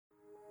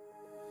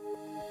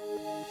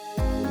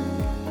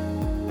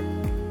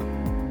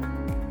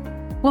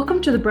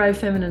Welcome to the Brave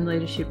Feminine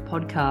Leadership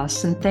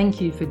Podcast, and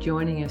thank you for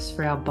joining us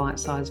for our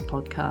bite-sized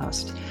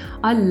podcast.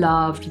 I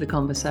loved the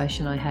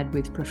conversation I had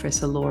with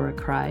Professor Laura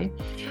Creagh.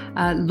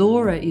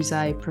 Laura is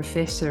a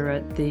professor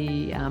at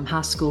the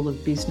Haas School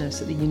of Business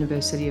at the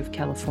University of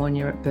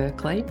California at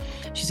Berkeley.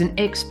 She's an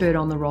expert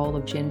on the role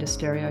of gender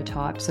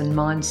stereotypes and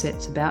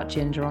mindsets about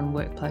gender on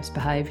workplace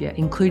behaviour,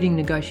 including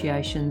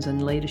negotiations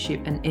and leadership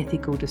and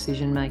ethical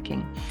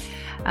decision-making.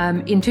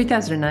 In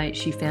 2008,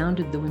 she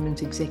founded the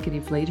Women's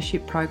Executive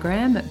Leadership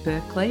Program at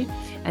Berkeley,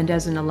 and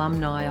as an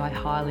alumni, I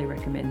highly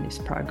recommend this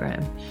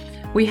program.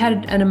 We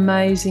had an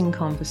amazing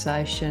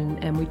conversation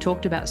and we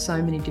talked about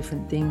so many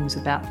different things,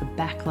 about the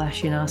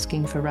backlash in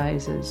asking for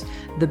raises,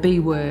 the B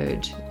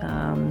word,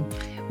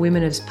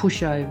 women as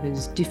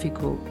pushovers,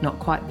 difficult, not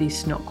quite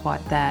this, not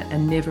quite that,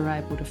 and never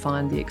able to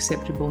find the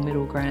acceptable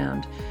middle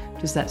ground.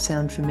 Does that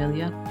sound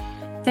familiar?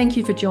 Thank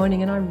you for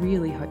joining, and I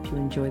really hope you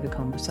enjoy the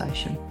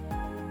conversation.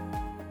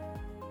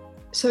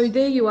 So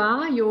there you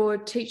are, you're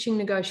teaching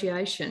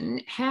negotiation.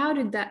 How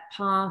did that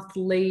path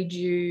lead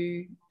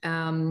you,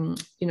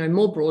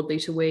 more broadly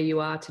to where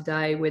you are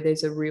today, where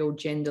there's a real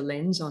gender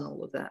lens on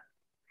all of that?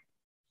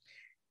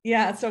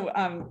 Yeah, so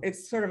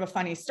it's sort of a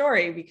funny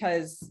story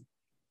because,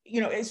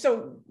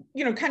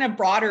 kind of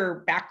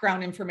broader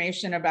background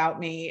information about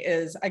me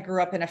is I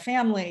grew up in a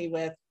family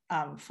with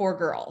 4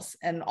 girls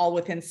and all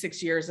within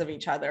 6 years of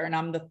each other, and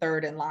I'm the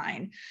third in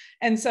line.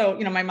 And so,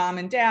 my mom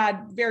and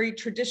dad, very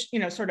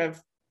traditional, sort of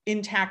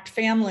intact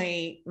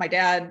family, my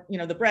dad,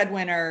 the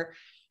breadwinner,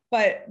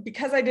 but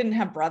because I didn't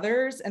have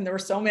brothers and there were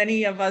so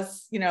many of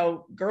us,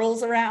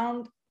 girls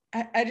around,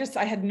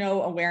 I had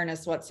no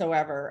awareness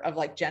whatsoever of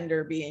like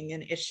gender being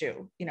an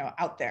issue,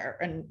 out there.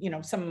 And,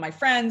 some of my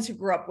friends who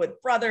grew up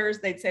with brothers,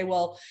 they'd say,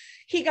 well,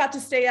 he got to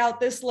stay out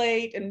this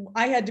late and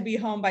I had to be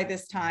home by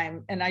this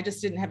time. And I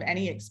just didn't have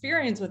any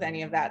experience with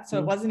any of that. So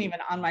it wasn't even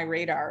on my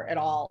radar at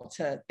all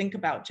to think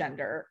about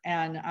gender.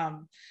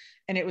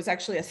 And it was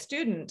actually a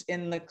student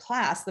in the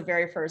class the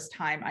very first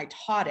time I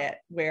taught it,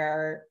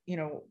 where,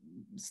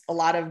 a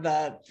lot of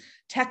the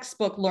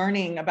textbook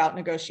learning about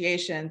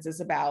negotiations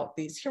is about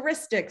these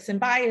heuristics and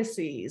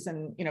biases,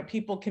 and,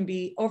 people can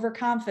be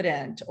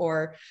overconfident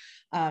or,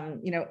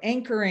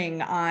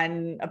 anchoring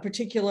on a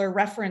particular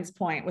reference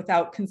point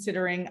without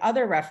considering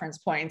other reference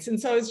points. And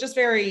so it's just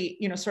very,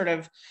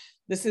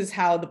 this is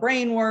how the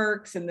brain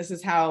works, and this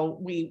is how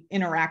we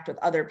interact with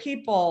other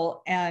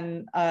people.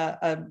 And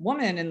a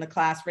woman in the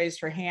class raised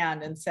her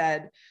hand and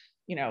said,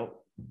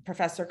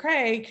 Professor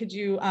Creagh, could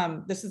you,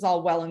 this is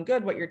all well and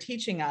good what you're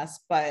teaching us,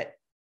 but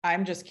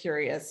I'm just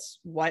curious,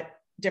 what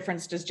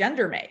difference does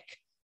gender make?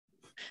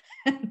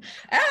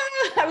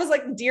 I was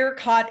like deer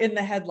caught in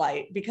the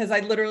headlight because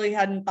I literally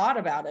hadn't thought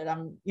about it.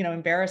 I'm,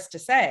 embarrassed to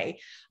say,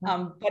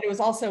 but it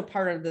was also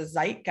part of the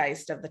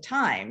zeitgeist of the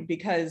time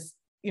because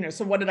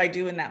so what did I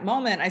do in that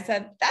moment? I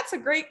said, that's a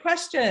great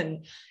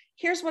question.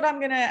 Here's what I'm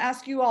going to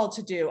ask you all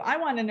to do. I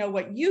want to know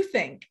what you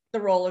think the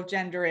role of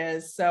gender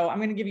is. So I'm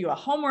going to give you a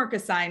homework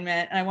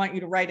assignment, and I want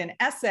you to write an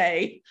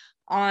essay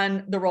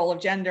on the role of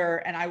gender,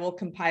 and I will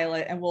compile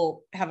it and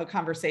we'll have a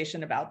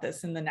conversation about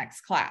this in the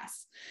next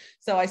class.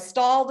 So I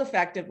stalled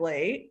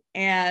effectively.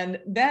 And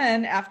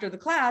then after the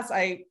class,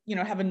 I,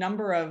 have a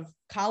number of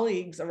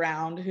colleagues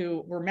around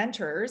who were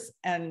mentors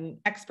and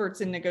experts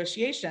in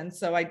negotiation.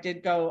 So I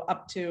did go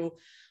up to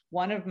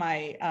one of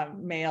my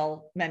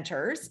male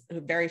mentors, a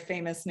very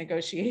famous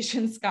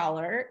negotiation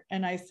scholar.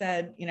 And I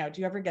said, do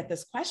you ever get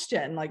this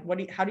question? Like,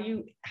 how do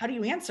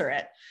you answer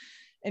it?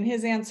 And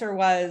his answer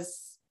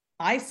was,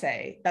 I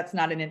say, that's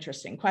not an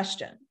interesting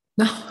question.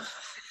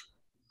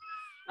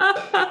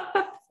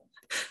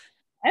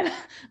 And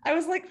I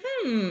was like,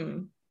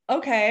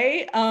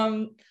 okay.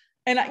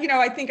 And,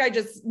 I think I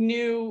just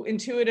knew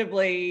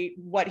intuitively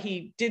what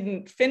he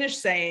didn't finish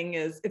saying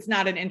is, it's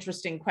not an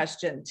interesting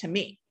question to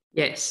me.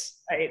 Yes.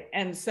 Right.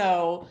 And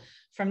so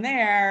from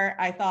there,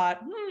 I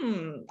thought,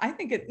 I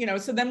think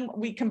it, so then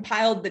we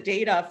compiled the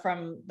data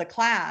from the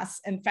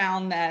class and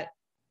found that,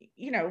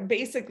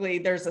 basically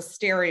there's a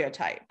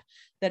stereotype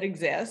that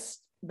exists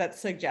that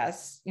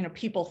suggests,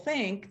 people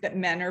think that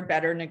men are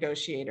better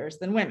negotiators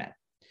than women.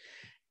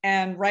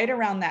 And right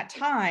around that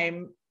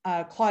time,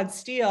 Claude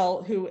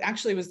Steele, who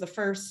actually was the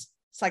first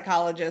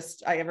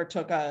psychologist I ever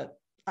took a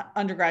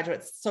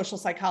undergraduate social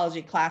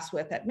psychology class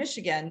with at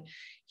Michigan,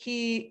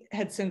 he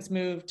had since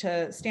moved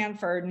to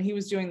Stanford, and he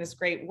was doing this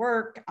great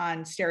work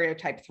on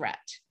stereotype threat,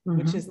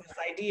 which is this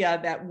idea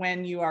that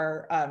when you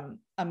are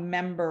a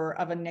member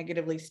of a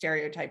negatively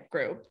stereotyped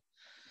group,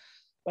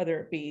 whether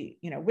it be,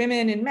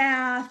 women in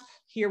math,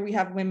 here we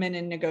have women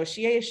in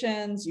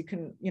negotiations, you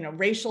can,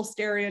 racial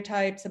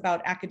stereotypes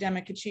about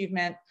academic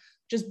achievement,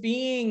 just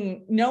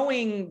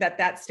knowing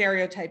that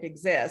stereotype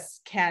exists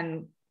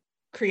can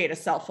create a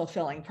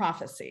self-fulfilling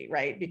prophecy,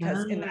 right?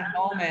 Because in that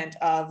moment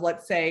of,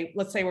 let's say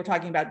we're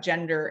talking about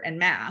gender and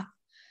math,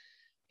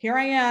 here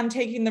I am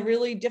taking the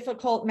really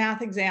difficult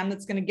math exam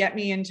that's going to get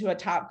me into a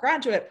top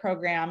graduate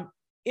program.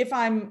 If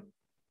I'm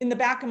in the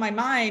back of my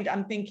mind,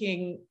 I'm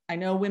thinking, I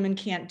know women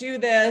can't do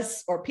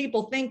this, or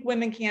people think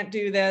women can't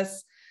do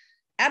this.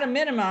 at a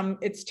minimum,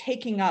 it's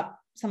taking up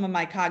some of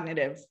my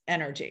cognitive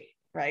energy,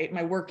 right?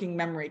 My working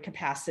memory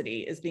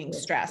capacity is being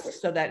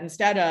stressed, so that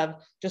instead of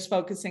just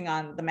focusing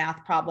on the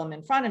math problem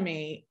in front of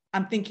me,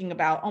 I'm thinking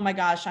about, oh my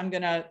gosh, I'm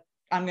gonna,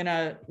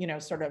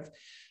 sort of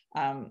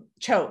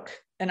choke,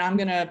 and I'm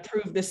gonna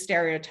prove this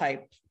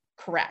stereotype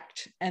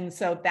correct. And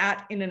so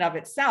that in and of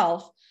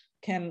itself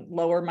can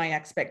lower my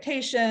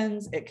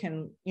expectations. It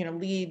can,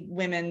 lead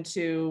women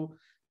to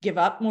give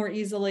up more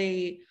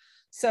easily.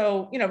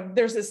 So,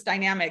 there's this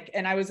dynamic,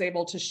 and I was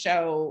able to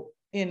show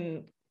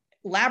in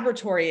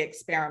laboratory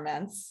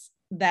experiments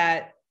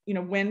that,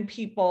 when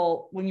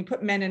you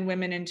put men and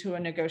women into a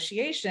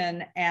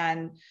negotiation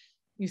and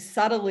you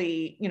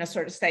subtly,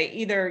 sort of say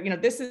either,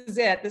 this is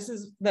it, this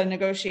is the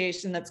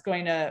negotiation that's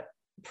going to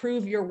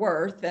prove your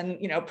worth and,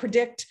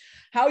 predict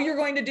how you're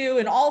going to do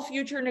in all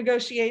future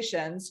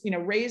negotiations,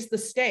 raise the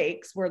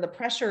stakes where the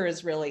pressure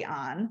is really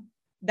on.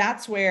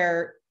 That's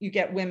where you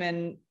get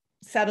women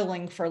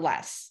settling for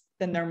less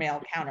than their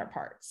male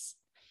counterparts.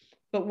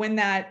 But when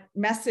that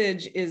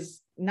message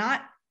is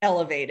not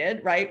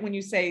elevated, right? When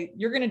you say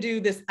you're going to do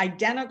this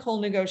identical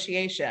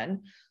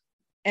negotiation,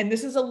 and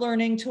this is a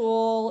learning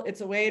tool,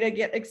 it's a way to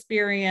get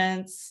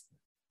experience,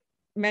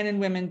 men and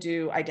women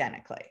do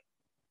identically.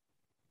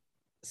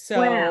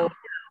 So, wow.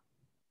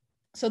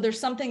 So there's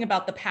something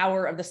about the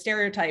power of the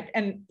stereotype.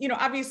 And,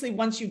 obviously,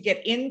 once you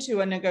get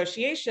into a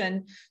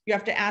negotiation, you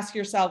have to ask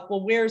yourself,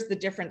 well, where's the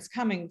difference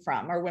coming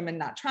from? Are women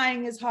not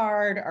trying as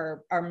hard?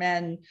 Are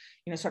men,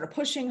 sort of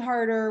pushing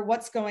harder?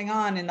 What's going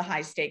on in the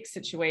high stakes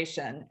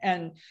situation?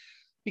 And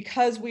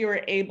because we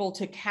were able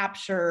to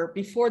capture,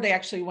 before they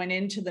actually went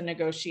into the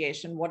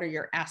negotiation, what are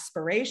your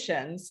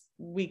aspirations?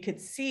 We could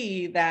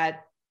see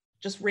that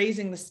just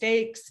raising the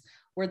stakes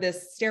where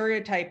this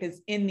stereotype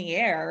is in the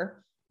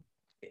air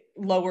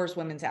lowers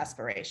women's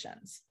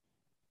aspirations.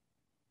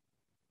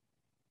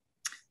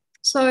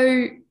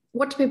 So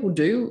what do people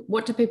do?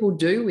 What do people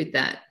do with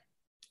that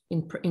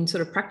in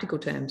sort of practical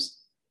terms?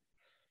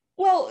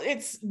 Well,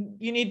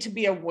 you need to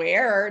be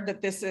aware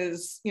that this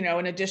is,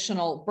 an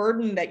additional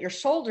burden that you're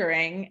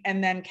shouldering,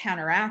 and then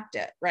counteract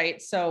it,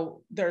 right?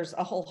 So there's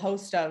a whole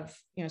host of,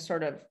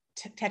 sort of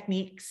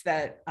techniques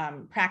that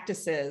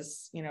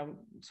practices,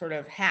 sort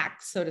of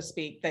hacks, so to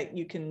speak, that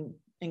you can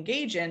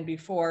engage in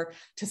before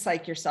to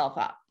psych yourself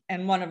up.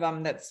 And one of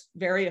them that's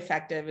very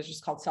effective is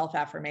just called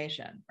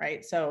self-affirmation,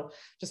 right? So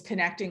just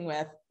connecting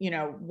with,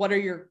 what are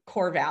your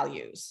core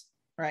values,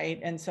 right?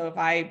 And so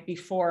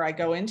before I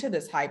go into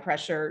this high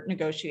pressure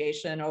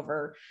negotiation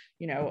over,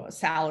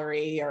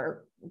 salary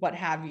or what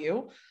have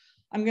you,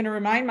 I'm going to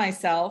remind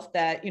myself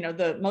that,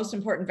 the most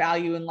important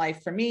value in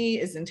life for me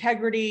is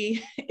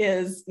integrity,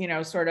 is,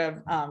 sort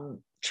of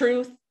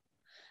truth.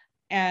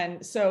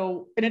 And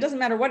so, and it doesn't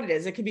matter what it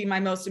is. It could be my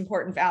most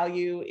important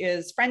value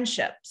is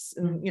friendships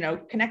and,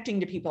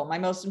 connecting to people. My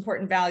most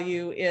important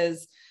value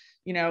is,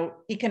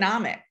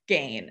 economic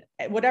gain,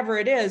 whatever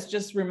it is,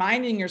 just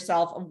reminding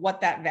yourself of what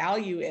that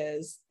value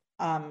is,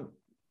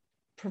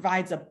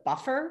 provides a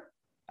buffer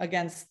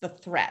against the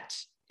threat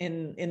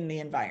in the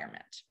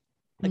environment,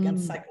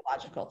 against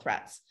psychological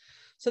threats.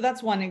 So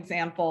that's one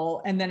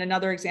example. And then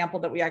another example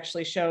that we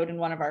actually showed in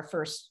one of our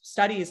first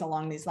studies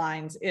along these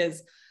lines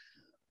is,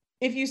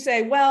 if you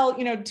say, well,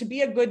 to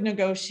be a good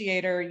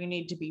negotiator, you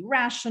need to be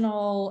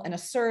rational and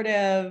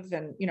assertive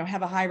and,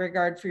 have a high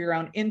regard for your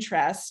own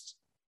interest,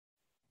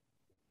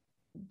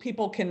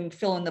 people can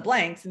fill in the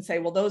blanks and say,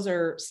 well, those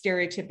are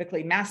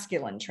stereotypically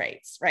masculine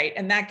traits, right?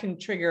 And that can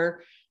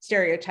trigger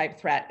stereotype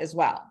threat as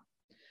well.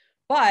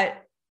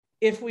 But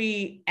if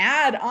we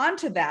add on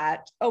to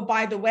that, oh,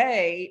 by the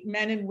way,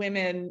 men and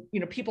women,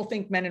 people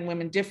think men and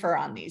women differ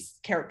on these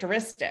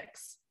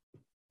characteristics.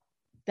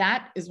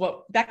 That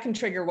can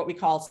trigger what we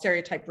call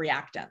stereotype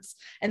reactance.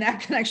 And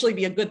that can actually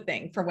be a good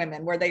thing for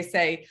women, where they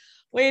say,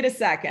 wait a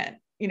second,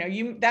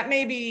 that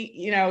may be,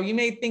 you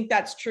may think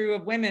that's true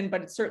of women,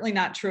 but it's certainly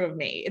not true of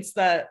me. It's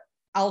the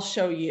I'll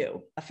show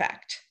you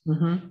effect.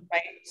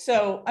 Right?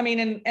 So, I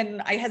mean,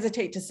 and I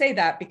hesitate to say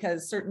that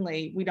because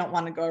certainly we don't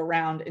want to go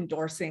around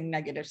endorsing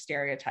negative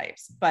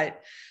stereotypes,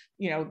 but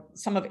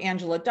some of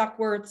Angela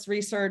Duckworth's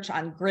research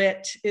on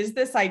grit is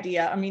this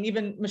idea. I mean,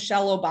 even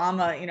Michelle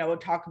Obama,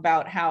 would talk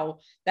about how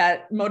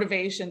that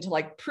motivation to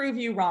like prove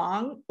you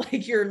wrong,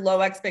 like your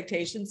low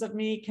expectations of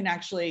me, can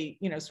actually,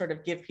 sort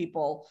of give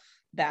people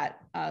that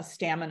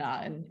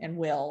stamina and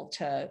will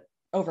to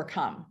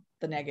overcome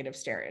the negative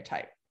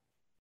stereotype.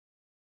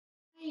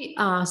 I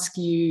ask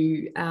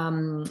you,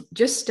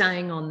 just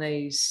staying on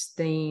these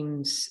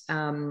themes,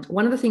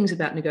 one of the things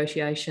about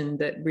negotiation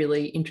that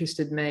really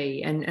interested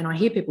me, and I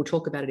hear people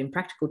talk about it in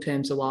practical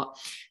terms a lot,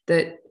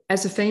 that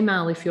as a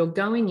female, if you're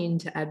going in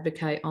to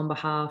advocate on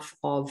behalf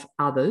of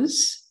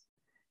others,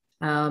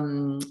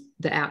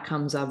 the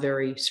outcomes are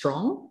very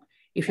strong.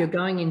 If you're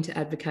going in to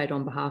advocate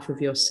on behalf of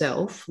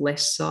yourself,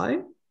 less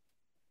so.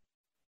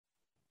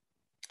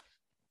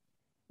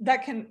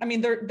 That can, I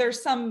mean,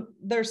 there's some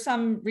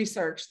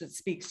research that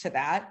speaks to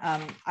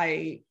that.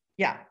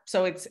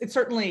 So it's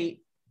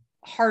certainly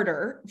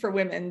harder for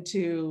women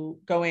to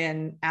go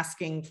in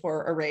asking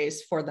for a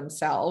raise for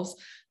themselves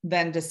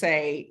than to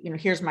say,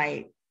 here's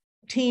my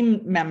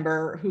team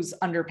member who's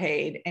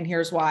underpaid, and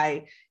here's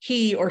why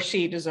he or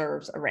she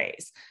deserves a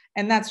raise.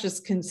 And that's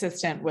just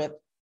consistent with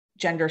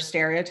gender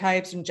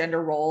stereotypes and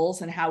gender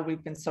roles and how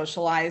we've been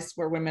socialized,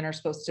 where women are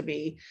supposed to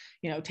be,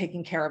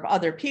 taking care of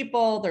other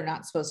people. They're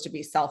not supposed to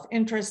be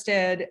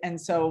self-interested. And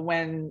so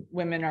when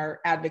women are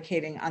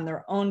advocating on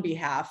their own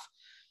behalf,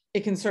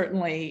 it can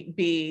certainly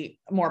be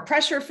more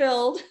pressure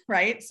filled,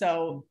 right?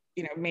 So,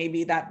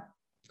 maybe that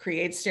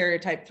creates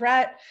stereotype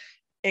threat.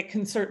 It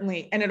can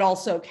certainly, and it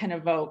also can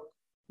evoke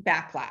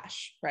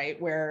backlash,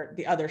 right? Where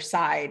the other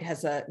side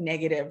has a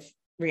negative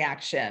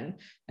reaction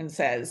and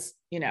says,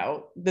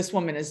 this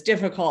woman is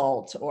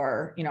difficult,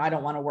 or, I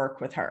don't want to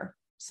work with her.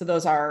 So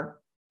those are,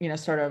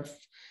 sort of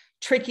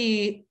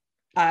tricky,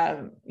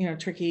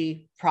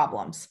 tricky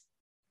problems.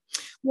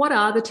 What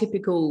are the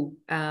typical,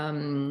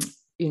 kind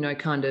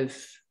of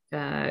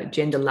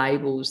gender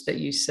labels that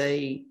you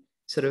see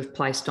sort of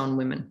placed on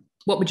women?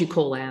 What would you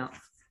call out?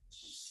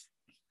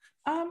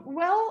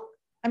 Well,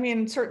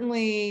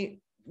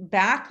 certainly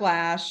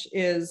backlash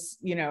is,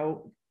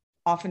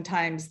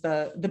 oftentimes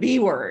the B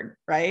word,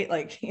 right?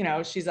 Like,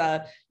 she's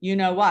a,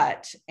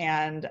 what,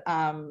 and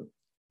that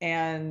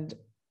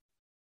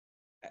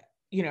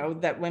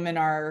women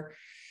are,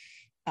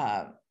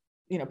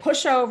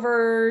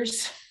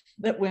 pushovers,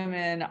 that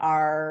women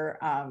are,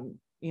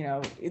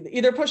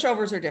 either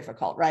pushovers or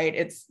difficult, right?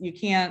 It's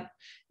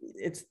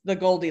the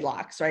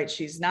Goldilocks, right?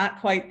 She's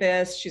not quite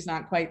this, she's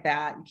not quite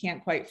that. You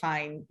can't quite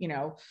find,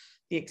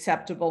 the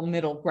acceptable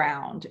middle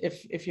ground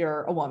if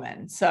you're a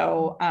woman.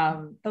 So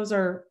those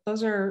are,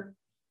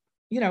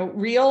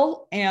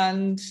 real.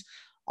 And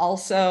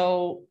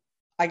also,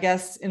 I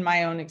guess in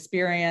my own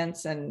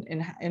experience and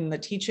in the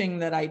teaching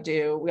that I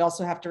do, we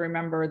also have to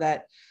remember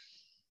that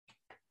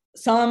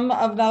some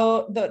of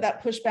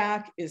that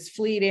pushback is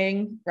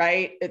fleeting,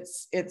 right?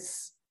 It's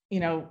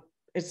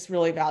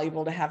really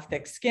valuable to have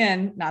thick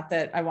skin. Not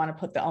that I want to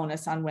put the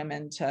onus on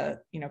women to,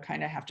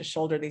 kind of have to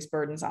shoulder these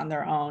burdens on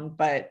their own,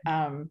 but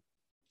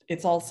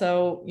it's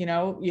also,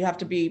 you have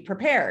to be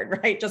prepared,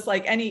 right? Just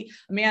like any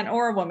man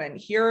or a woman.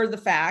 Here are the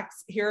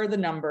facts, here are the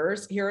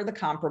numbers, here are the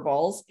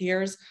comparables,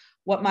 here's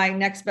what my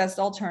next best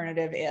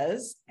alternative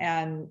is.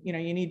 And, you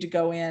need to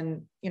go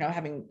in,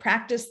 having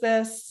practiced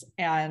this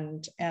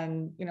and,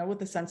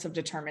 with a sense of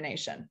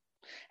determination.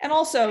 And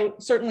also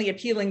certainly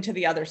appealing to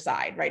the other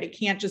side, right? It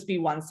can't just be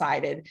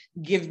one-sided.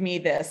 Give me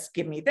this,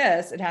 give me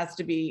this. It has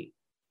to be,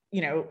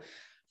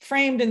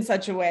 framed in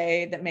such a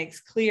way that makes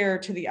clear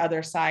to the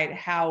other side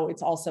how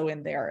it's also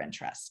in their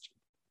interest.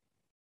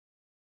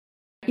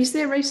 Is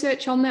there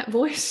research on that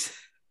voice?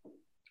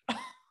 Well,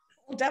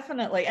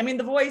 definitely.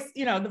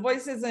 The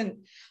voice isn't,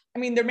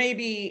 there may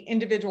be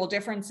individual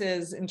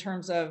differences in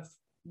terms of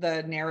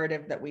the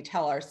narrative that we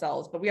tell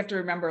ourselves, but we have to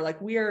remember,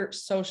 like, we are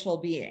social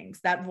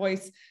beings. That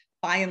voice,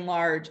 by and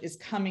large, is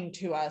coming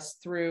to us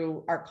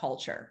through our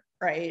culture,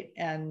 right?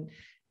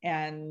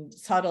 And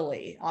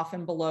subtly,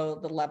 often below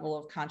the level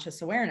of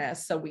conscious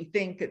awareness. So we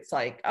think it's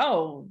like,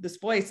 oh, this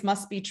voice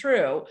must be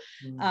true.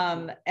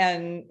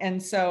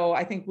 And so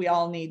I think we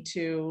all need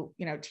to,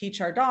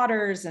 teach our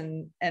daughters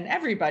and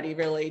everybody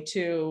really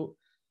to,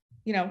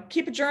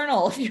 keep a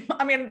journal.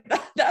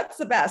 That's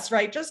the best,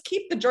 right? Just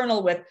keep the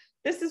journal with,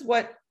 this is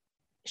what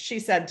she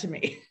said to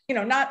me,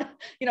 not,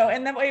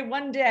 and that way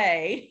one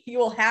day you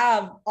will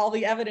have all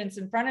the evidence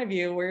in front of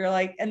you where you're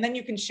like, and then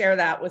you can share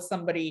that with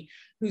somebody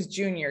who's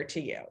junior to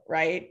you,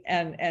 right?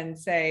 And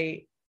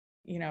say,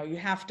 you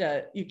have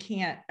to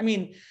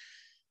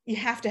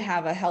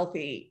have a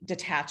healthy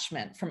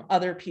detachment from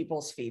other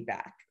people's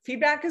feedback.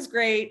 Feedback is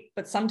great,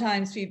 but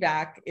sometimes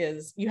feedback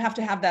is, you have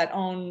to have that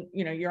own,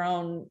 your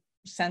own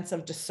sense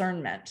of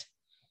discernment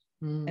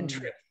and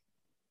truth.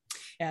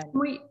 And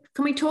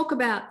can we talk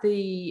about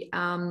the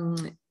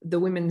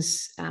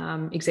Women's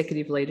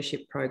Executive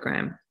Leadership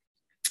Program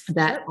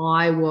that Sure.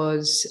 I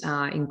was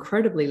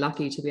incredibly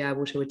lucky to be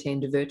able to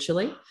attend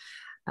virtually.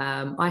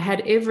 I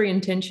had every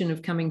intention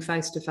of coming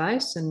face to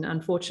face, and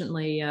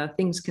unfortunately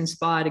things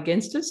conspired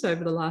against us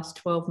over the last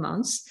 12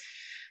 months.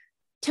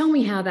 Tell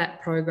me how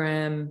that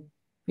program,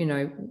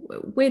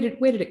 where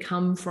did it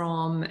come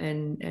from,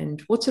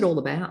 and what's it all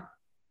about?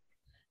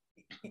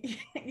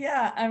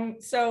 Yeah.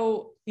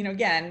 So,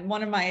 again,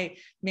 one of my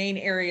main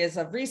areas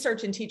of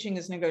research and teaching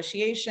is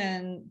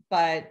negotiation,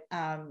 but,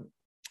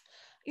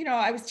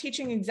 I was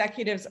teaching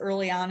executives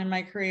early on in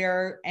my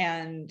career,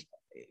 and,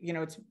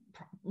 it's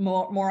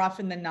more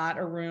often than not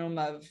a room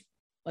of,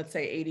 let's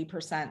say,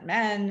 80%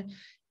 men.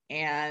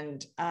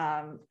 And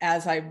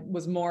as I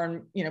was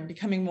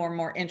becoming more and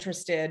more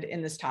interested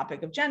in this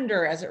topic of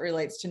gender as it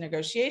relates to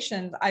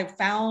negotiations, I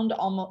found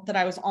that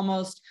I was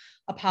almost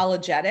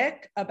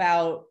apologetic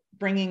about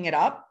bringing it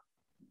up,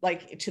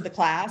 like, to the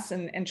class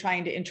and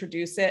trying to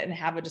introduce it and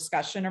have a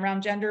discussion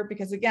around gender,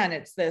 because again,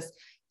 it's this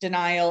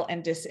denial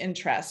and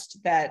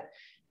disinterest that,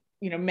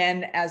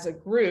 men as a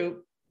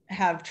group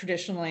have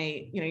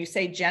traditionally, you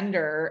say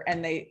gender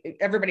and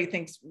everybody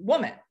thinks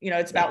woman,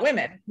 it's about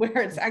women,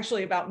 where it's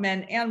actually about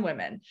men and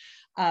women.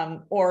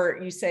 Or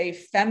you say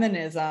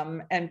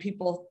feminism and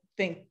people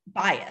think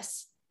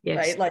bias, yes.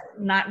 right? Like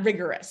not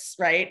rigorous,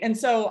 right? And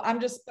so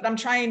I'm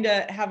trying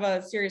to have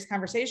a serious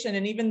conversation.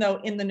 And even though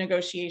in the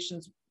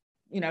negotiations,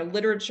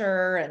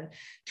 literature and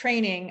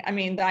training, I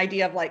mean, the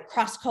idea of like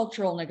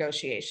cross-cultural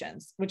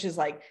negotiations, which is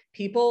like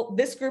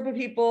this group of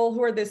people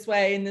who are this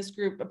way and this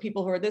group of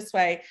people who are this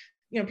way,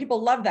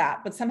 people love that,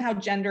 but somehow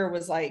gender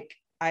was like,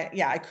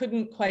 I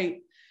couldn't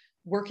quite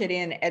work it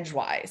in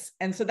edgewise.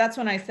 And so that's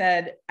when I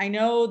said, I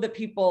know that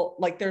people,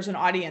 like, there's an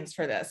audience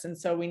for this. And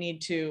so we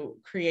need to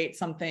create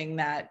something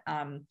that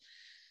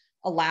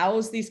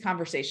allows these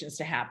conversations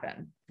to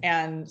happen.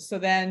 And so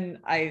then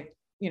I,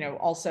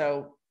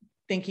 also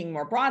thinking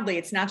more broadly,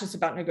 it's not just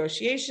about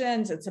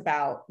negotiations, it's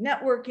about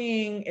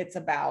networking, it's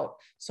about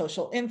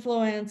social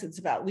influence, it's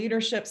about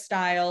leadership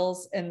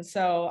styles. And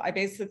so I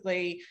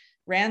basically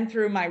ran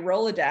through my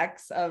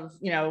Rolodex of,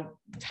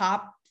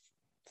 top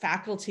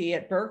faculty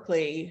at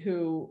Berkeley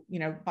who,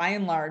 by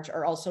and large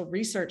are also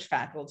research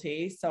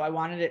faculty. So I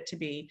wanted it to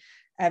be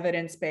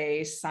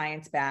evidence-based,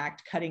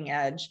 science-backed, cutting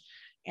edge,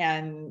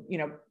 and,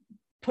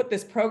 put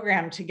this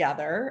program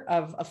together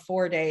of a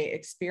 4-day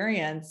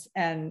experience.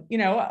 And,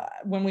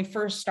 when we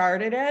first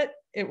started it,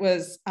 it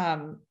was,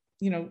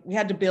 we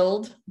had to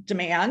build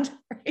demand,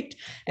 right?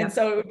 And Yeah.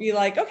 so it would be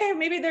like, okay,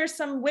 maybe there's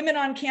some women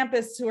on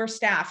campus who are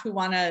staff who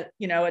want to,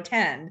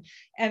 attend.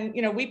 And,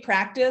 we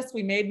practiced,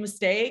 we made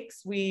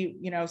mistakes, we,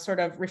 sort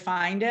of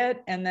refined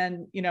it. And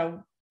then,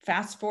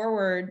 fast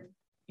forward,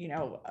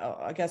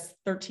 I guess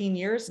 13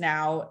 years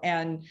now.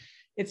 And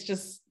it's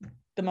just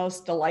the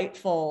most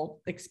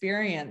delightful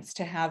experience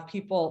to have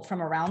people from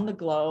around the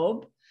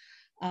globe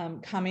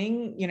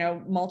coming,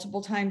 multiple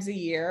times a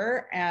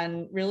year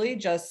and really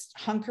just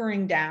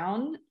hunkering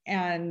down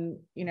and,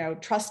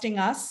 trusting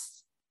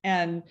us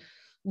and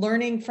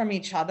learning from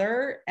each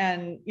other.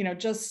 And,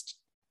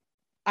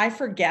 I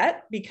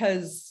forget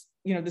because,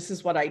 this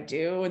is what I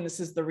do and this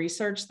is the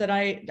research that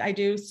I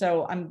do.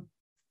 So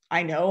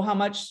I know how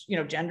much,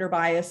 gender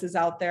bias is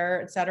out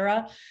there, et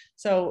cetera.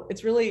 So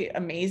it's really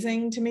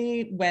amazing to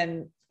me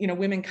when,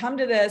 women come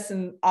to this,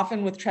 and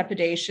often with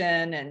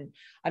trepidation. And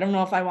I don't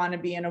know if I want to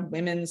be in a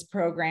women's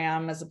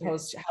program as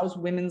opposed to how's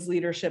women's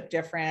leadership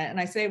different. And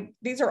I say,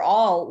 these are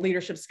all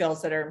leadership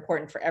skills that are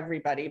important for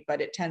everybody, but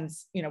it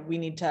tends, we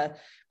need to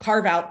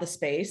carve out the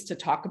space to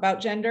talk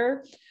about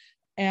gender.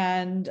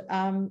 And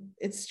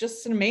it's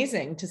just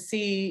amazing to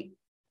see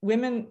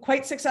women,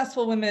 quite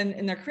successful women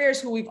in their careers,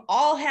 who we've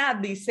all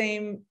had these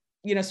same,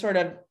 sort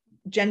of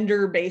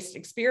gender-based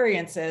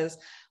experiences,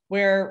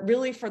 where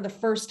really for the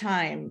first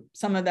time,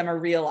 some of them are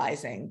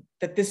realizing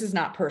that this is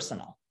not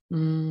personal.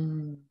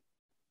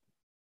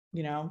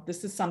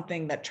 This is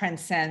something that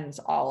transcends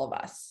all of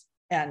us,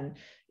 and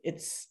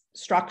it's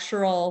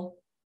structural,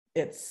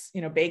 it's,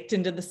 baked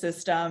into the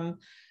system.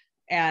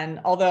 And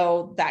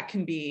although that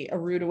can be a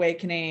rude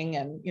awakening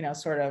and,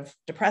 sort of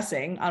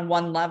depressing on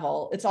one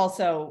level, it's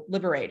also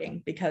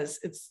liberating, because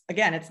it's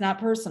not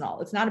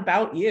personal. It's not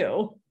about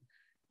you.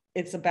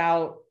 It's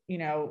about,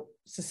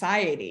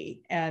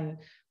 society. And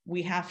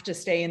we have to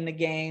stay in the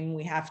game.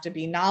 We have to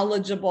be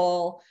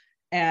knowledgeable,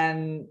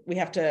 and we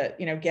have to,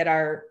 get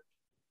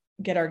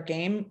our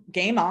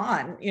game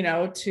on,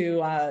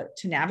 to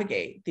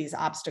navigate these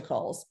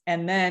obstacles.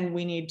 And then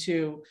we need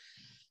to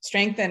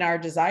strengthen our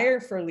desire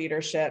for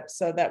leadership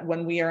so that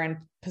when we are in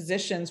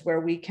positions where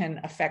we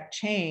can affect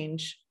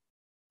change,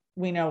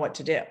 we know what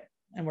to do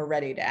and we're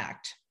ready to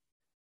act.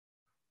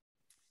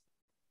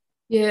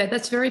 Yeah,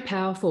 that's very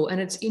powerful. And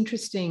it's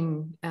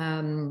interesting,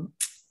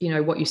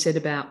 what you said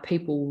about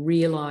people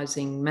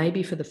realizing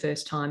maybe for the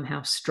first time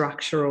how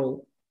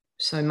structural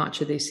so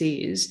much of this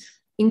is,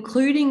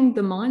 including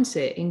the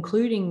mindset,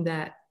 including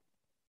that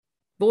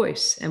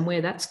voice and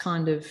where that's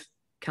kind of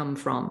come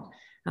from.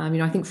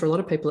 I think for a lot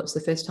of people, it's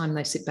the first time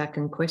they sit back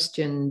and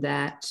question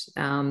that,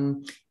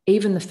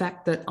 even the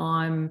fact that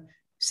I'm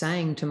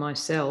saying to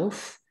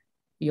myself,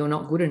 you're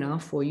not good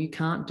enough, or you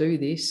can't do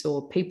this,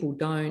 or people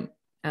don't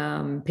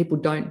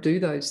do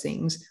those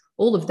things.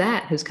 All of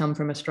that has come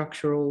from a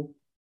structural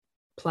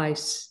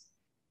place.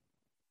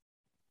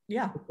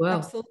 Yeah, well.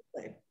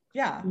 Absolutely.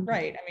 Yeah,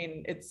 right. I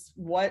mean, it's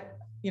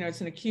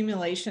it's an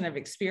accumulation of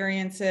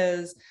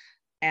experiences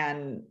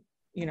and,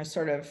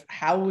 sort of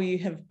how we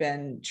have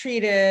been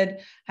treated,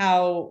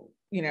 how,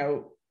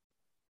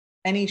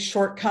 any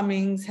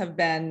shortcomings have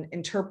been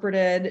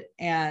interpreted.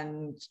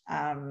 And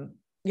so,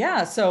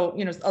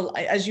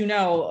 as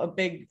a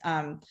big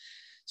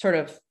sort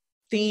of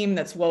theme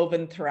that's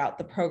woven throughout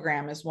the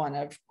program is one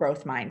of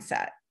growth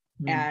mindset.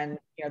 And,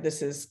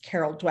 this is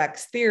Carol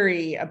Dweck's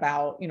theory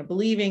about,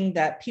 believing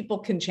that people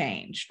can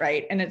change,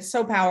 right? And it's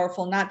so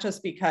powerful, not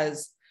just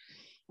because,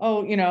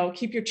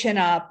 keep your chin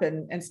up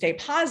and stay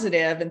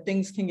positive and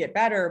things can get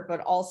better, but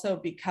also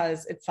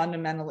because it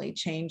fundamentally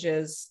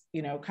changes,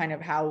 kind of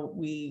how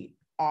we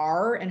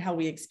are and how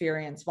we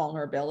experience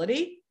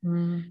vulnerability.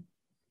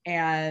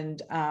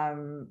 And,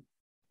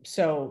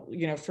 so,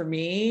 for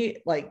me,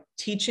 like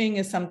teaching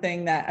is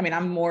something that, I mean,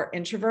 I'm more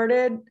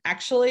introverted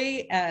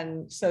actually.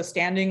 And so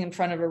standing in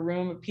front of a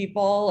room of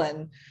people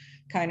and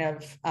kind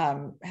of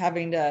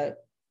having to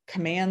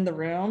command the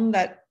room,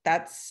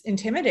 that's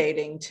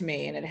intimidating to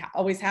me. And it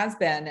always has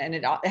been, and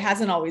it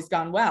hasn't always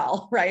gone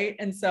well. Right.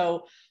 And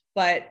so,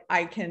 but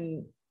I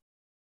can,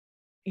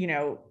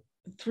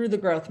 through the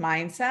growth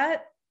mindset,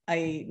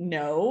 I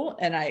know,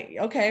 and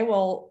okay,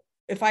 well,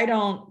 if I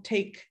don't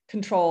take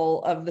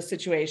control of the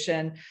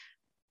situation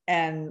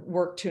and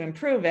work to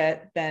improve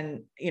it,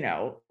 then,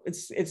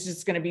 it's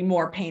just going to be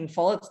more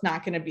painful. It's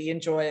not going to be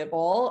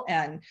enjoyable.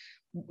 And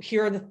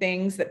here are the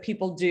things that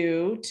people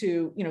do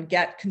to,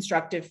 get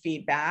constructive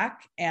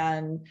feedback,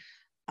 and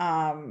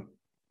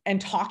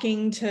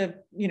talking to,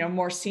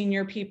 more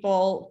senior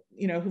people,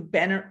 who've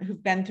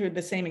been through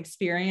the same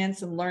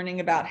experience, and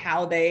learning about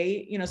how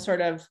they,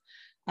 sort of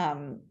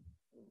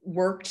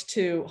worked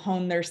to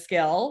hone their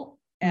skill.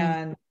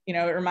 And,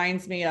 it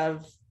reminds me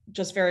of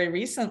just very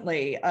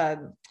recently, a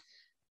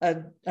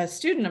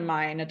student of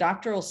mine, a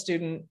doctoral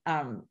student,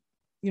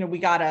 we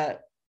got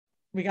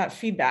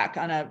feedback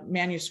on a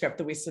manuscript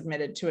that we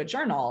submitted to a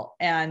journal.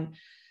 And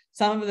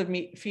some of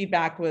the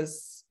feedback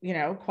was,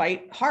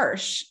 quite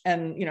harsh,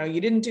 and, you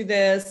didn't do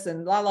this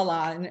and la, la,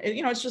 la. And,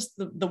 it's just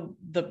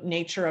the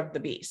nature of the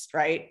beast.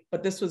 Right.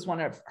 But this was one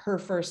of her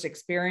first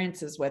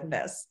experiences with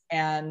this.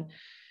 And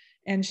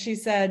she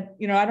said,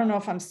 I don't know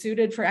if I'm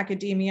suited for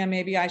academia.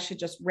 Maybe I should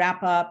just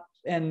wrap up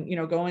and,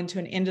 go into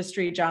an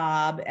industry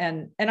job.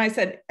 And I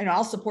said,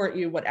 I'll support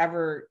you,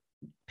 whatever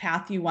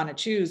path you want to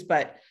choose,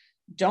 but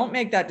don't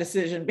make that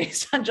decision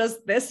based on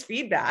just this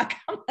feedback.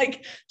 I'm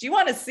like, do you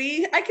want to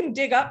see? I can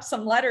dig up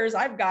some letters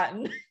I've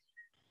gotten.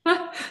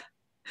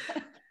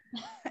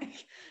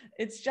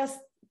 It's just,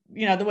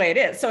 the way it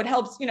is. So it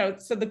helps,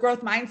 so the growth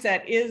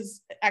mindset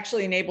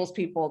actually enables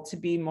people to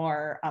be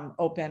more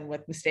open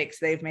with mistakes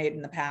they've made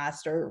in the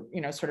past, or,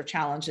 sort of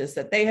challenges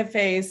that they have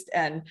faced,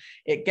 and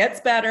it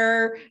gets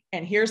better,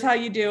 and here's how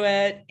you do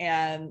it.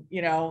 And,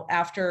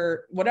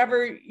 after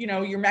whatever,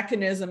 your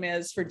mechanism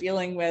is for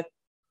dealing with,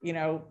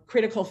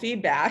 critical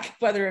feedback,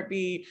 whether it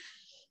be,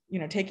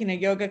 taking a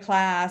yoga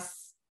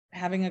class,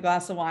 having a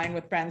glass of wine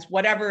with friends,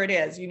 whatever it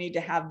is, you need to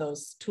have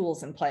those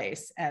tools in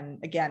place. And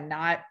again,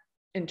 not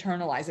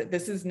internalize it.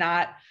 This is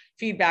not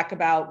feedback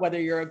about whether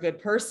you're a good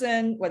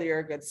person, whether you're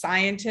a good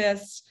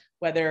scientist,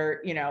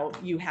 whether,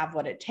 you have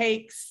what it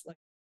takes.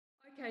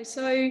 Okay.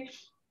 So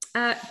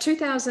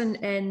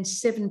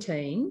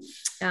 2017,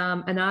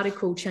 an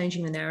article,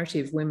 Changing the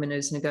Narrative, Women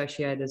as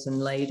Negotiators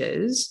and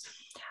Leaders.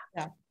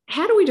 Yeah.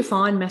 How do we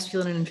define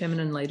masculine and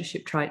feminine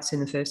leadership traits in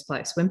the first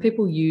place? When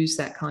people use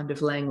that kind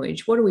of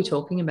language, what are we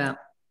talking about?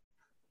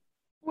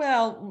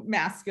 Well,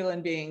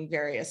 masculine being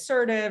very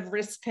assertive,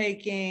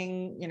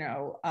 risk-taking,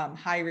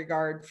 high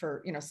regard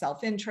for,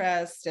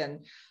 self-interest,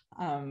 and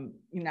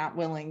not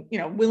willing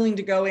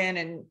to go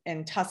in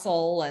and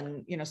tussle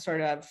and,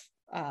 sort of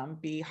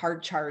be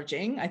hard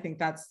charging. I think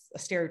that's a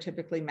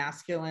stereotypically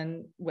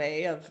masculine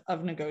way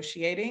of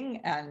negotiating.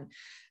 And,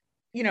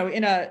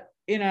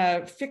 in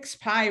a fixed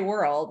pie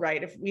world,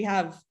 right? If we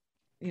have,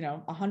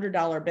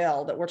 $100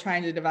 bill that we're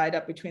trying to divide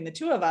up between the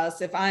two of us,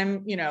 if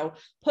I'm,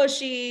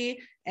 pushy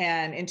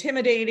and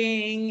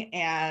intimidating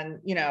and,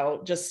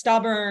 just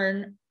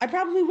stubborn, I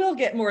probably will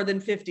get more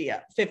than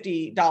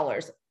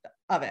 $50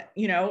 of it.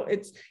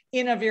 It's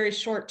in a very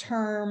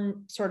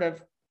short-term sort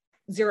of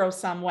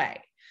zero-sum way.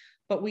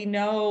 But we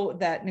know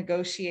that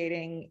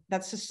negotiating,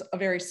 that's just a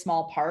very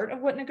small part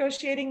of what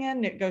negotiating is.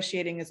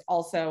 Negotiating is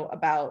also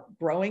about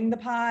growing the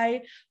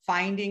pie,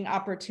 finding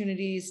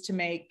opportunities to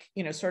make,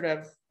 sort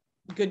of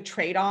good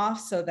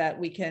trade-offs so that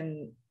we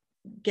can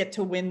get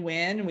to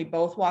win-win, and we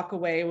both walk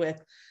away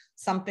with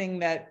something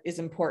that is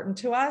important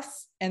to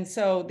us. And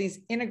so these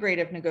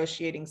integrative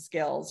negotiating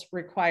skills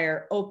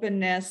require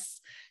openness,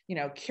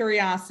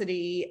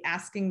 curiosity,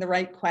 asking the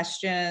right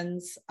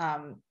questions.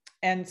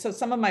 And so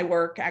some of my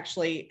work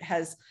actually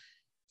has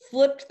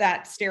flipped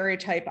that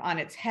stereotype on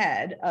its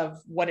head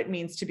of what it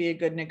means to be a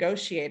good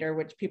negotiator,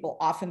 which people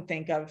often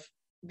think of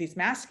these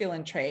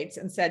masculine traits,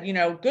 and said,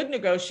 good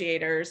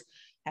negotiators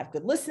have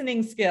good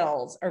listening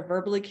skills, are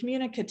verbally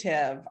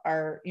communicative,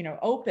 are,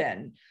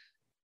 open.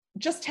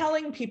 Just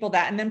telling people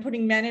that, and then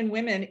putting men and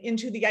women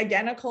into the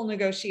identical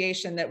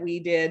negotiation that we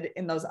did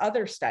in those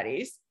other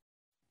studies,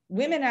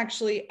 women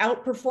actually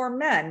outperform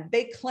men.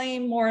 They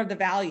claim more of the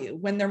value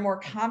when they're more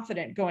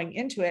confident going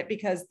into it,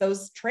 because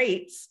those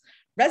traits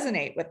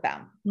resonate with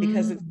them,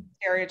 because it's a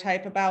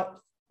stereotype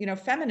about,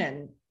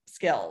 feminine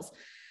skills.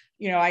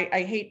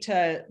 I hate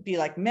to be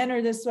like, men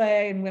are this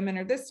way and women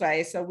are this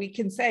way. So we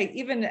can say,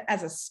 even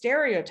as a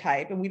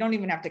stereotype, and we don't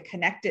even have to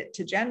connect it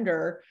to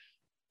gender,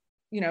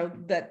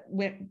 that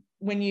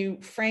when you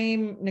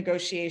frame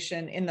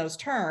negotiation in those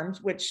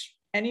terms, which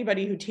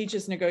anybody who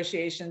teaches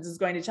negotiations is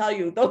going to tell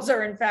you, those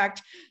are in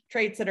fact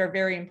traits that are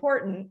very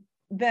important,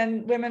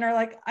 then women are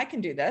like, I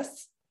can do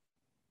this,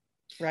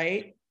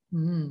 right?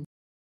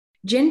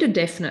 Gender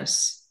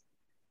deafness.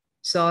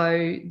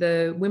 So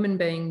the women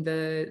being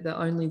the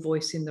only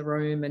voice in the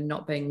room and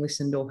not being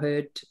listened or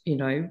heard,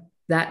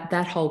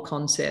 that whole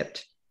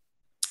concept,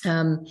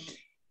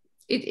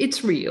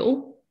 it's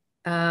real.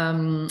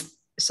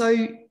 So,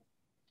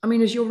 I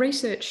mean, has your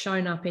research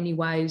shown up any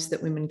ways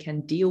that women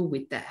can deal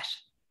with that?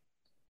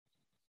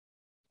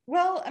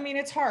 Well, I mean,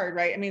 it's hard,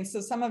 right? I mean,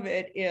 so some of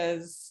it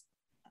is,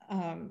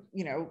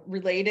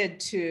 related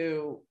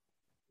to,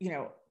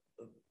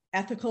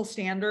 ethical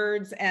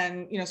standards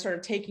and, sort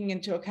of taking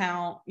into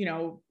account,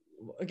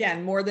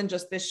 again, more than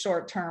just this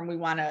short term, we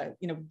want to,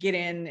 get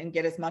in and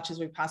get as much as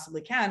we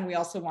possibly can. We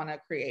also want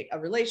to create a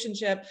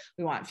relationship.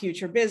 We want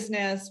future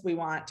business. We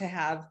want to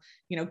have,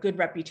 good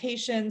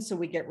reputation. So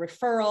we get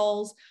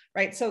referrals,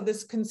 right? So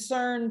this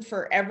concern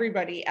for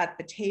everybody at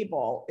the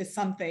table is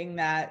something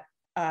that,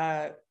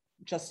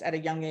 just at a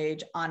young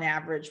age, on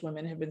average,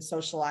 women have been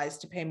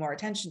socialized to pay more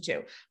attention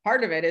to.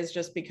 Part of it is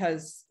just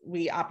because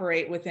we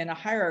operate within a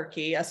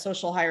hierarchy, a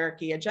social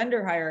hierarchy, a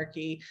gender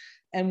hierarchy,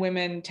 and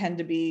women tend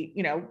to be,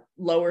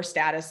 lower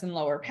status and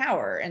lower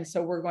power. And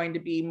so we're going to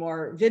be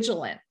more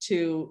vigilant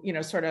to,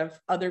 sort of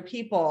other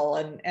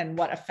people and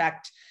what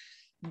effect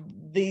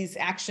these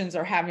actions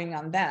are having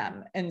on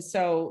them. And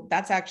so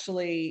that's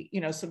actually,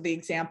 so the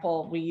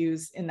example we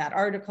use in that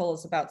article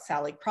is about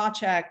Sallie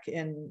Krawcheck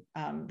in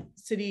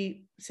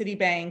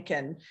Citibank.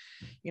 And,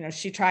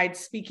 she tried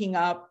speaking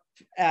up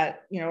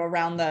at,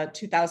 around the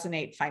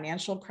 2008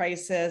 financial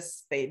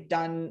crisis. They'd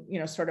done,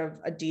 sort of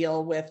a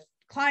deal with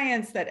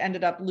clients that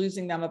ended up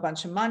losing them a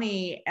bunch of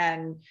money.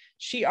 And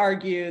she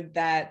argued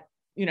that,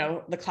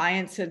 the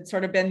clients had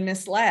sort of been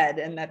misled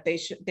and that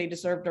they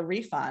deserved a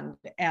refund.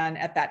 And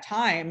at that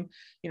time,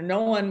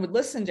 no one would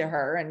listen to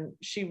her. And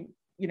she,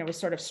 was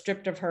sort of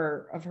stripped of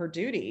her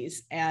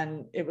duties.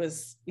 And it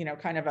was,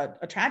 kind of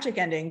a tragic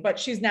ending, but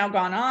she's now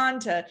gone on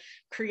to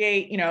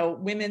create,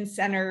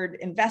 women-centered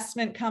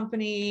investment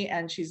company.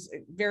 And she's a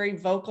very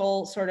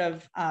vocal sort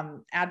of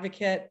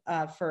advocate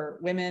for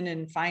women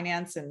in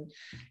finance and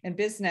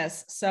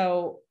business.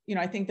 So,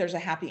 I think there's a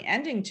happy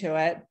ending to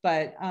it,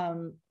 but,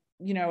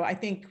 I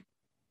think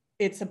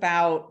it's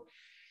about,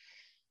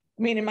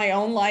 in my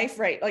own life,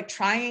 right? Like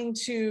trying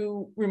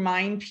to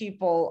remind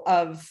people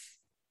of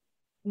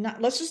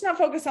let's just not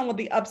focus on what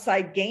the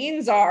upside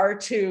gains are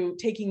to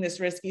taking this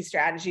risky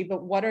strategy,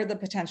 but what are the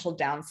potential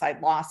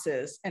downside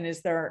losses? And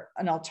is there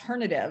an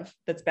alternative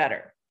that's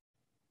better?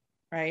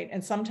 Right.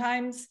 And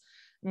sometimes,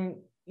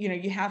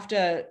 you have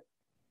to,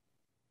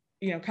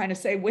 kind of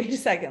say, wait a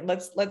second,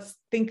 let's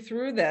think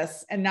through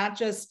this and not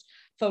just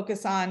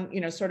focus on,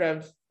 sort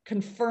of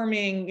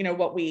confirming,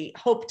 what we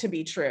hope to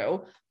be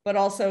true, but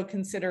also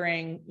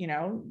considering,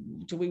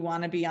 do we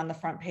want to be on the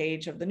front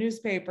page of the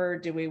newspaper?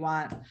 Do we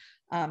want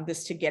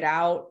this to get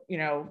out,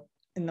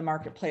 in the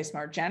marketplace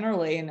more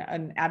generally,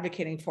 and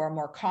advocating for a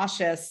more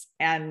cautious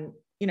and,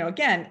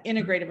 again,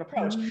 integrative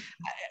approach?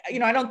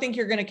 I don't think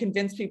you're going to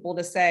convince people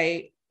to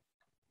say,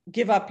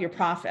 give up your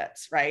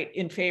profits, right,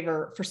 in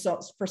favor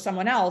for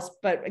someone else.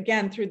 But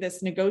again, through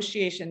this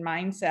negotiation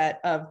mindset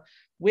of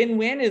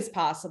win-win is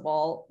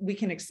possible, we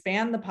can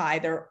expand the pie.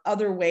 There are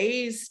other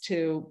ways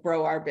to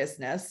grow our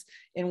business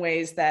in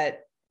ways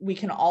that we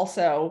can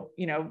also,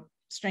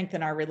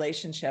 strengthen our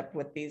relationship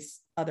with these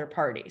other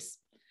parties.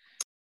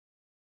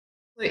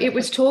 It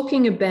was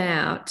talking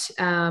about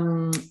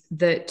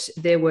that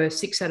there were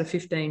 6 out of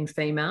 15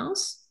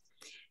 females,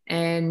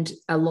 and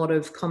a lot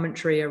of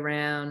commentary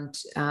around,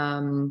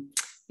 the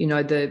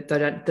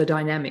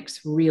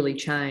dynamics really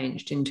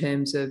changed in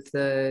terms of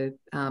the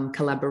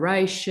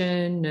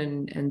collaboration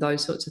and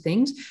those sorts of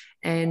things.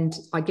 And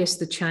I guess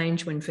the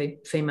change when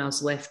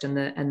females left and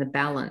the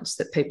balance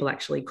that people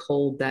actually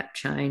called that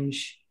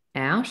change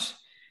out.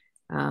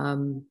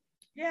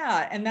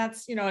 Yeah, and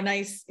that's, a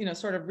nice,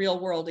 sort of real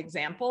world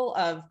example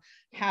of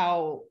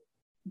how,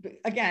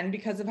 again,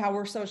 because of how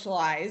we're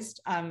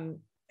socialized,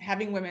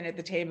 having women at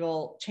the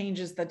table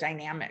changes the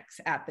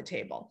dynamics at the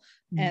table.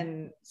 Mm-hmm.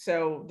 And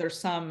so there's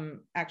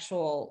some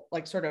actual,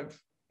 like, sort of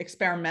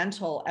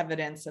experimental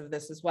evidence of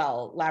this as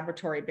well,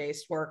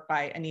 laboratory-based work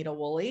by Anita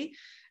Woolley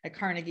at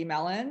Carnegie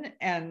Mellon.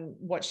 And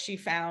what she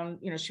found,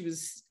 she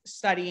was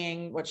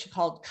studying what she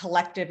called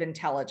collective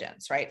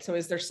intelligence, right? So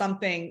is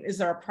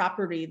there a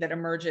property that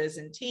emerges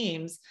in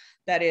teams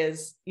that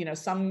is,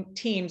 some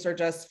teams are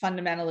just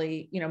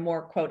fundamentally,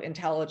 more, quote,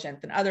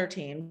 intelligent than other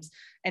teams.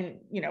 And,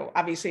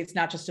 obviously it's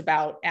not just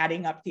about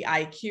adding up the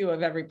IQ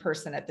of every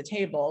person at the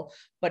table,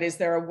 but is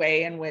there a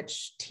way in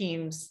which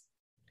teams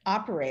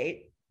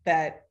operate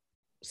that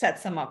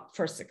sets them up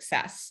for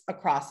success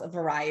across a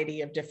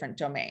variety of different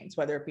domains,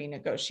 whether it be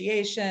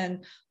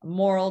negotiation, a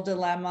moral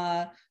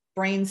dilemma,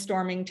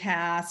 brainstorming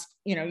task,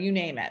 you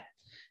name it.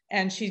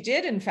 And she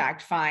did, in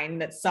fact,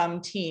 find that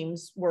some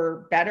teams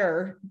were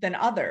better than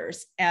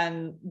others.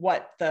 And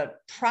what the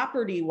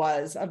property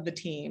was of the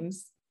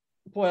teams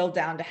boiled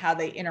down to how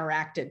they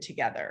interacted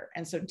together.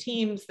 And so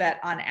teams that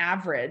on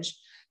average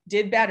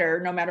did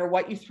better, no matter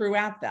what you threw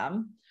at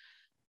them,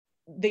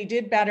 they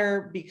did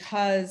better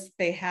because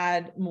they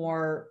had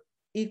more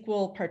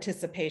equal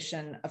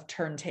participation of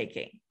turn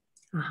taking.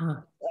 Uh-huh.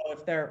 So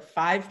if there are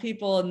 5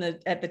 people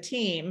at the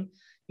team,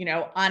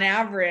 on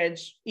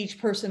average, each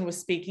person was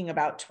speaking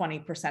about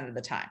 20% of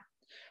the time.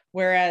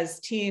 Whereas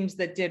teams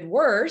that did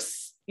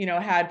worse,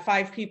 had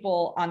 5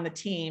 people on the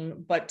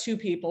team, but 2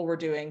 people were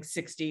doing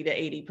 60 to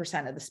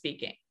 80% of the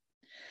speaking.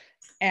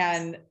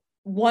 And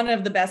one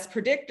of the best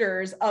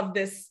predictors of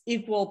this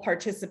equal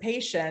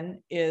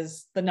participation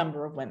is the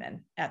number of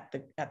women at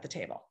the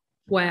table.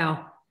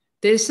 Wow.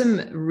 There's some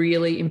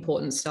really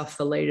important stuff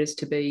for leaders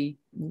to be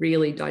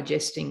really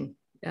digesting.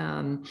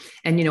 And,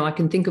 I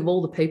can think of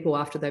all the people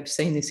after they've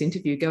seen this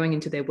interview going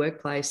into their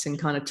workplace and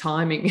kind of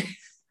timing.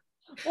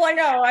 Well, I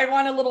know. I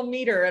want a little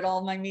meter at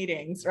all my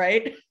meetings,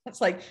 right? It's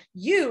like,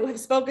 you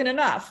have spoken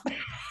enough.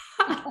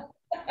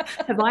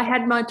 Have I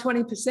had my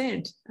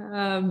 20%?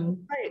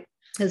 Right.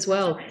 As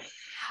well.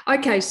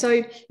 Okay,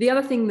 so the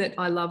other thing that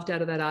I loved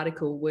out of that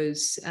article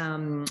was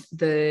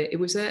it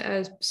was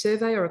a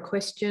survey or a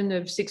question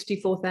of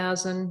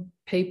 64,000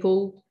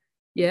 people.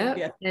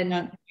 Yeah. And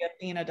the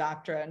Athena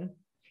doctrine.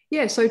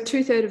 Yeah, so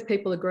 2/3 of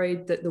people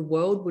agreed that the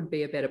world would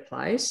be a better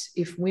place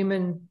if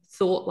women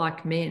thought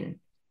like men.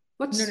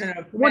 No.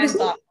 Men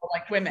thought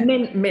like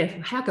women.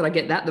 Men. How could I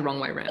get that the wrong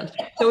way around?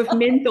 So if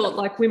men thought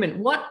like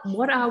women, what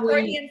are we?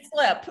 Freudian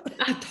slip.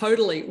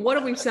 Totally. What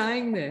are we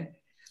saying there?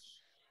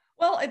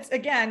 Well, it's,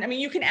 again, I mean,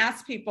 you can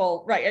ask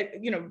people, right?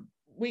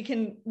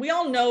 We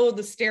all know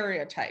the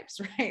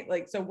stereotypes, right?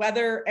 Like, so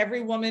whether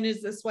every woman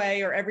is this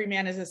way or every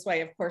man is this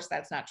way, of course,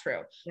 that's not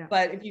true. Yeah.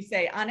 But if you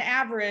say, on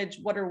average,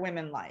 what are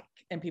women like?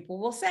 And people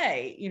will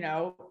say,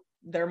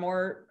 they're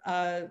more,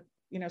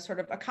 sort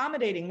of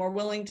accommodating, more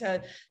willing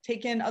to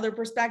take in other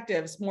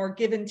perspectives, more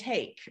give and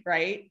take,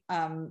 right?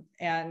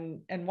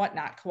 And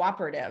whatnot,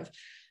 cooperative.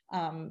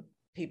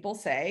 People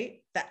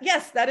say that,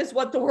 yes, that is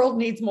what the world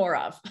needs more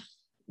of.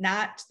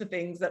 Not the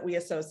things that we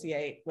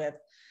associate with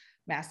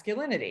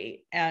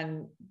masculinity.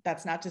 And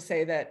that's not to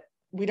say that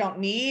we don't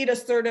need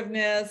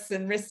assertiveness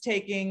and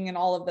risk-taking and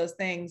all of those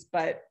things,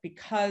 but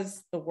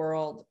because the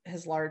world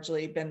has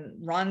largely been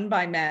run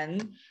by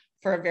men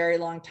for a very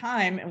long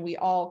time, and we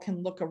all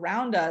can look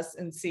around us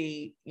and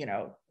see,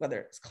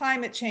 whether it's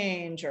climate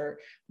change or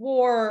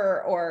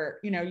war or,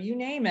 you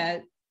name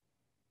it,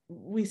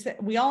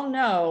 we all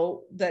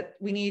know that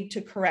we need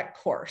to correct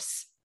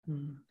course.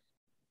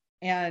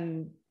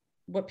 And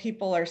what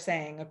people are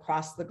saying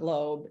across the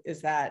globe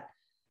is that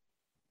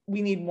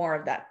we need more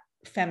of that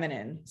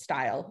feminine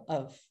style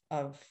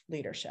of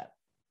leadership.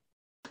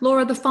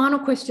 Laura, the final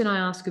question I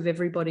ask of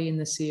everybody in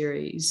the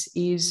series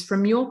is,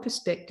 from your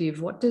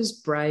perspective, what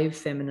does brave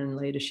feminine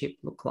leadership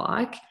look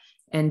like?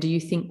 And do you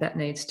think that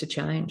needs to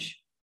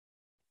change?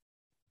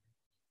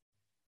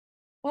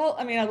 Well,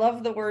 I mean, I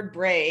love the word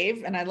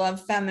brave, and I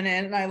love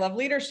feminine, and I love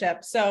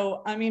leadership.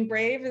 So, I mean,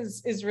 brave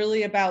is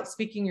really about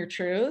speaking your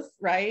truth,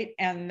 right?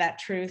 And that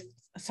truth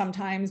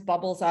sometimes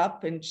bubbles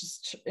up and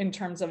just in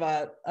terms of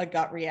a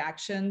gut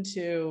reaction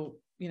to,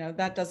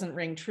 that doesn't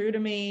ring true to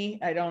me.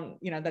 I don't,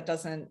 that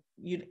doesn't,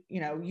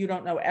 you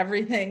don't know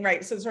everything,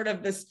 right? So sort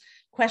of this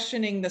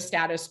questioning the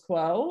status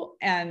quo,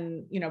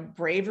 and,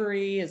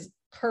 bravery is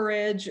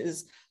courage,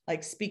 is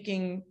like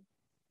speaking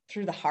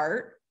through the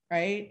heart,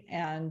 right?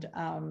 And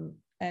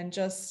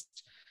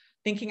just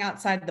thinking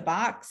outside the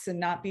box and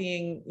not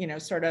being,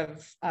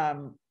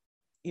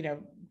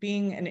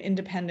 being an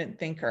independent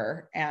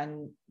thinker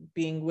and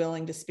being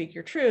willing to speak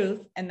your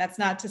truth. And that's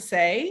not to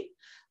say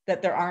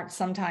that there aren't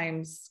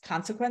sometimes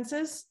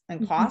consequences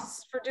and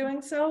costs for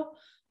doing so,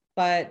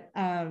 but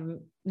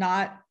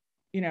not,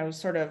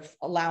 sort of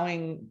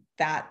allowing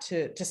that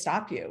to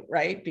stop you,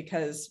 right?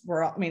 Because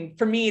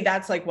for me,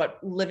 that's like what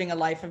living a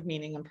life of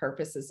meaning and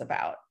purpose is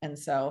about. And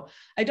so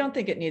I don't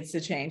think it needs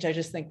to change. I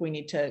just think we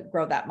need to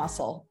grow that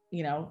muscle,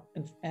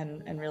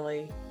 and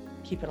really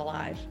keep it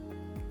alive.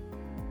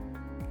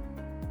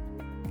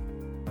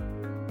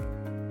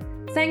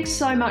 Thanks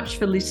so much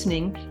for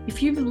listening.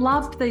 If you've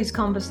loved these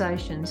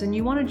conversations and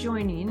you want to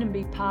join in and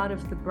be part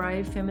of the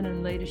Brave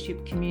Feminine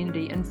Leadership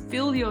community and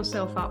fill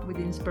yourself up with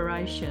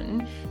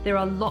inspiration, there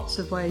are lots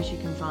of ways you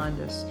can find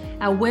us.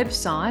 Our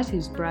website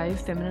is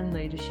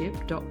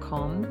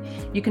bravefeminineleadership.com.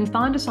 You can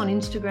find us on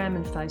Instagram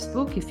and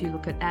Facebook if you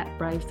look at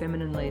Brave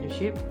Feminine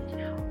Leadership,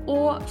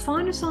 or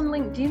find us on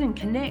LinkedIn and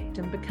connect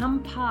and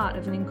become part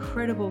of an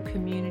incredible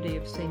community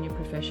of senior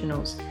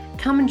professionals.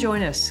 Come and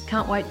join us.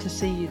 Can't wait to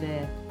see you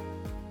there.